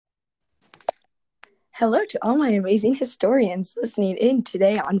Hello to all my amazing historians listening in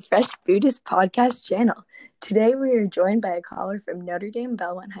today on Fresh Buddhist Podcast channel. Today we are joined by a caller from Notre Dame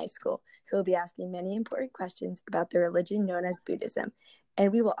Belmont High School who will be asking many important questions about the religion known as Buddhism,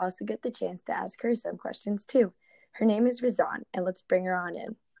 and we will also get the chance to ask her some questions too. Her name is Razan, and let's bring her on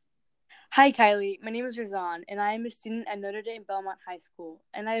in. Hi, Kylie. My name is Razan, and I am a student at Notre Dame Belmont High School,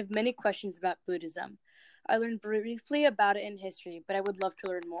 and I have many questions about Buddhism. I learned briefly about it in history, but I would love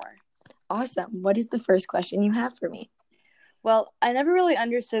to learn more. Awesome. What is the first question you have for me? Well, I never really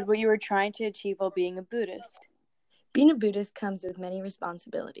understood what you were trying to achieve while being a Buddhist. Being a Buddhist comes with many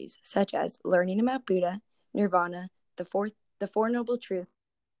responsibilities, such as learning about Buddha, Nirvana, the Four Noble Truths,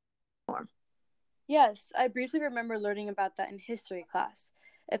 and more. Yes, I briefly remember learning about that in history class.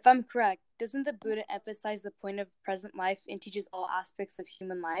 If I'm correct, doesn't the Buddha emphasize the point of present life and teaches all aspects of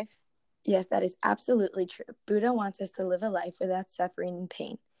human life? Yes, that is absolutely true. Buddha wants us to live a life without suffering and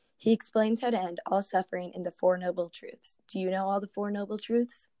pain. He explains how to end all suffering in the Four Noble Truths. Do you know all the Four Noble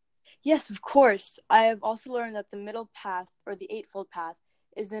Truths? Yes, of course. I have also learned that the middle path, or the Eightfold Path,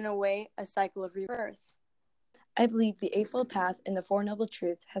 is in a way a cycle of rebirth. I believe the Eightfold Path and the Four Noble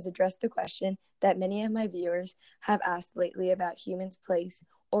Truths has addressed the question that many of my viewers have asked lately about humans' place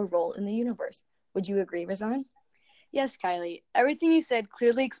or role in the universe. Would you agree, Razan? Yes, Kylie. Everything you said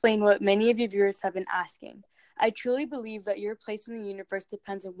clearly explained what many of your viewers have been asking. I truly believe that your place in the universe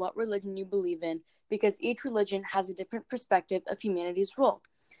depends on what religion you believe in, because each religion has a different perspective of humanity's role.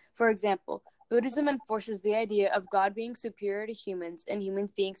 For example, Buddhism enforces the idea of God being superior to humans and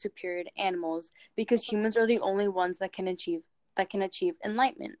humans being superior to animals, because humans are the only ones that can achieve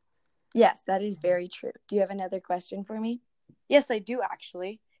enlightenment. Yes, that is very true. Do you have another question for me? Yes, I do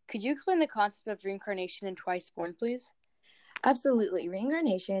actually. Could you explain the concept of reincarnation and twice born, please? Absolutely.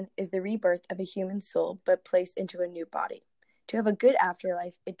 Reincarnation is the rebirth of a human soul, but placed into a new body. To have a good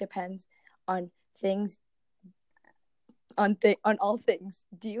afterlife, it depends on things, on all things.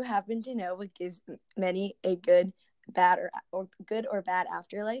 Do you happen to know what gives many a good, bad, or good or bad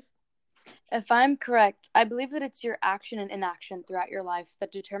afterlife? If I'm correct, I believe that it's your action and inaction throughout your life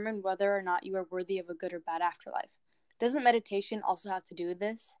that determine whether or not you are worthy of a good or bad afterlife. Doesn't meditation also have to do with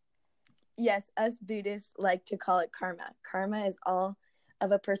this? Yes, us Buddhists like to call it karma. Karma is all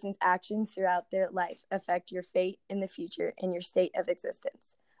of a person's actions throughout their life affect your fate in the future and your state of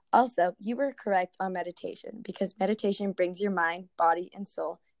existence. Also, you were correct on meditation because meditation brings your mind, body, and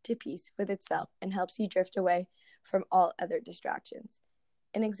soul to peace with itself and helps you drift away from all other distractions.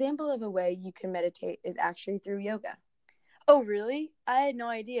 An example of a way you can meditate is actually through yoga. Oh, really? I had no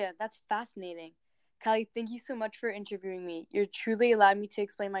idea. That's fascinating. Kylie, thank you so much for interviewing me. You truly allowed me to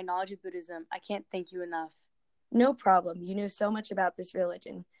explain my knowledge of Buddhism. I can't thank you enough. No problem. You know so much about this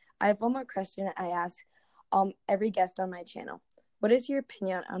religion. I have one more question I ask every guest on my channel. What is your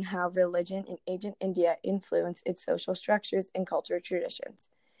opinion on how religion in ancient India influenced its social structures and cultural traditions?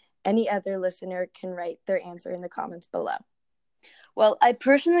 Any other listener can write their answer in the comments below. Well, I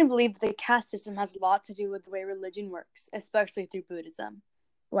personally believe that the caste system has a lot to do with the way religion works, especially through Buddhism.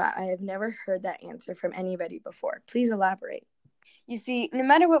 Wow, I have never heard that answer from anybody before. Please elaborate. You see, no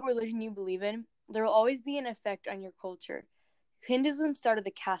matter what religion you believe in, there will always be an effect on your culture. Hinduism started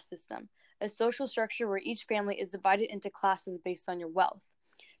the caste system, a social structure where each family is divided into classes based on your wealth.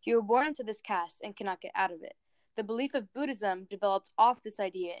 You were born into this caste and cannot get out of it. The belief of Buddhism developed off this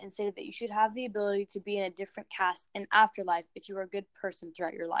idea and stated that you should have the ability to be in a different caste in afterlife if you are a good person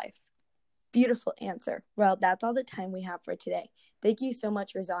throughout your life. Beautiful answer. Well, that's all the time we have for today. Thank you so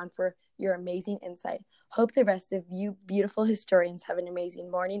much, Razan, for your amazing insight. Hope the rest of you beautiful historians have an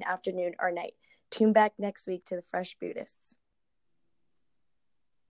amazing morning, afternoon, or night. Tune back next week to the Fresh Buddhists.